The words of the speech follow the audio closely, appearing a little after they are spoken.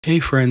Hey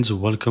friends,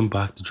 welcome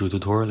back to Joe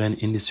Tutorial, and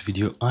in this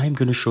video I'm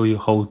going to show you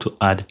how to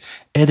add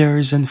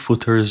headers and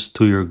footers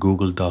to your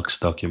Google Docs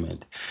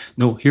document.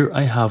 Now here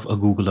I have a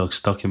Google Docs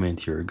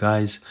document here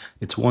guys.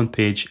 It's one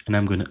page and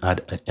I'm going to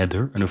add a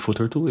header and a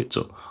footer to it.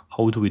 So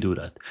how do we do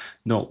that?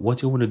 Now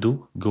what you want to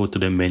do, go to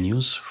the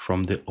menus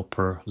from the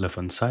upper left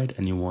hand side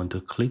and you want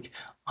to click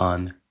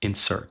on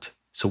insert.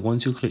 So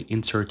once you click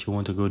insert, you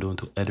want to go down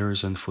to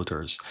headers and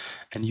footers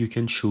and you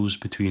can choose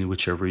between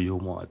whichever you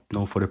want.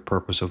 Now for the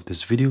purpose of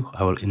this video,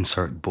 I will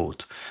insert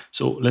both.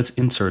 So let's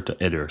insert the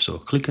header. So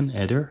click on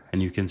header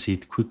and you can see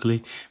it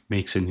quickly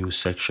makes a new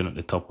section at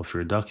the top of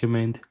your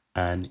document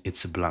and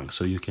it's blank.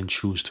 So you can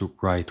choose to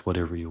write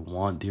whatever you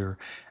want there.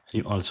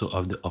 And you also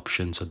have the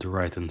options at the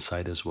right hand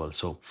side as well.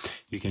 So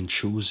you can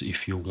choose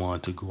if you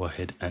want to go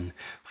ahead and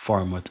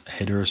format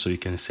header. So you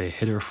can say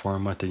header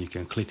format and you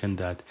can click on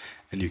that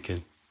and you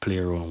can play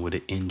around with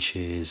the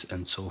inches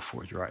and so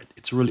forth, right?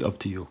 It's really up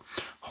to you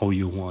how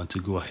you want to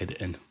go ahead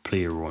and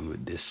play around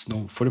with this.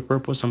 Now for the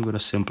purpose, I'm going to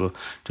simple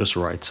just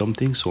write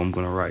something. So I'm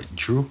going to write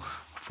Drew,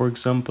 for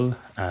example,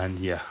 and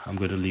yeah, I'm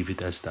going to leave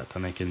it as that,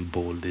 and I can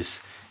bold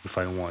this if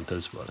I want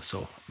as well.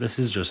 So this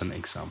is just an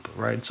example,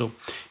 right? So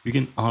you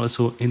can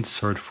also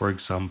insert, for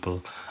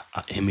example,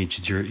 an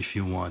image there if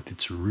you want.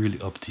 It's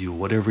really up to you.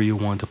 Whatever you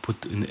want to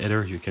put in the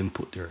header, you can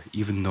put there,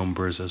 even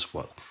numbers as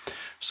well.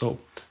 So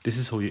this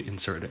is how you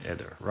insert the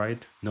header,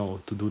 right? Now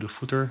to do the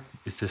footer,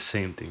 it's the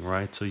same thing,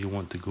 right? So you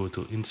want to go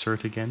to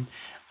insert again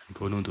and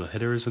go down to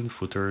headers and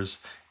footers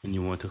and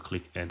you want to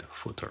click add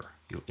footer.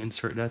 You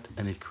insert that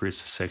and it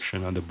creates a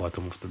section on the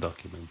bottom of the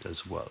document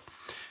as well.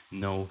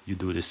 Now you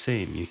do the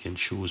same, you can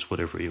choose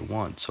whatever you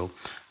want. So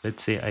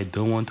let's say I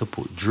don't want to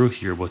put Drew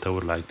here, but I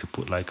would like to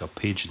put like a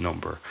page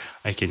number.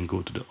 I can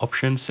go to the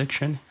options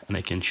section and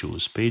I can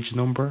choose page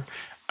number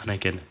and I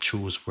can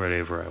choose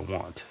wherever I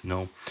want.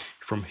 Now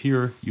from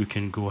here you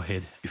can go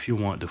ahead if you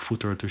want the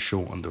footer to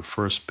show on the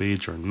first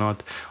page or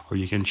not, or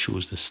you can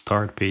choose the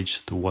start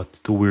page to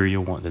where you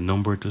want the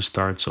number to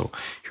start. So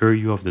here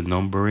you have the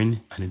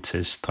numbering and it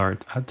says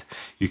start at.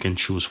 You can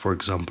choose, for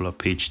example, a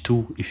page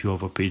 2 if you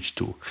have a page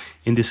 2.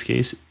 In this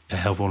case I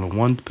have only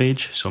one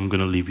page, so I'm going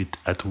to leave it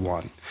at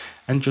 1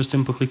 and just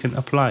simply click on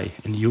apply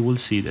and you will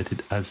see that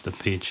it adds the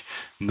page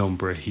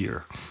number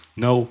here.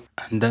 Now,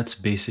 and that's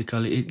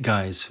basically it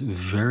guys.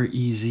 Very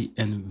easy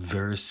and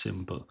very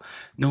simple.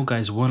 Now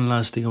guys, one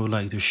last thing I would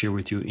like to share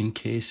with you in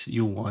case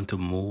you want to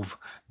move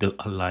the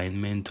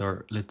alignment,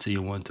 or let's say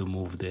you want to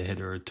move the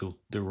header to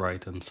the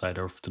right hand side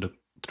or to the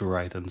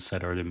right hand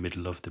side or the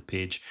middle of the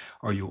page,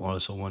 or you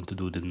also want to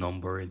do the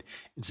numbering.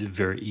 It's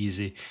very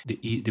easy.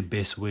 The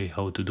best way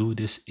how to do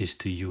this is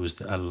to use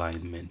the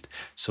alignment.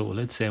 So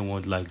let's say I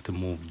would like to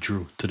move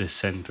Drew to the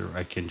center.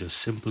 I can just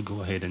simply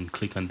go ahead and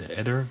click on the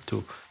header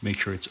to make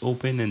sure it's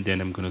open, and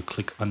then I'm going to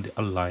click on the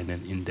align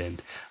and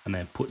indent and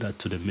I put that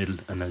to the middle,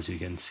 and as you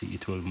can see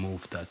it will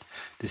move that.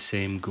 The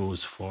same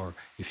goes for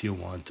if you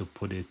want to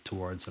put it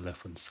towards the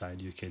left hand side,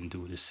 you can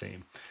do the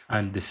same,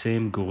 and the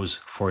same goes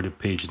for the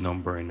page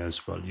numbering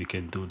as well. You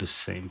can do the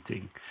same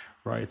thing,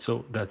 right?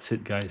 So that's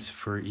it guys,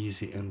 very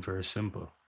easy and very simple.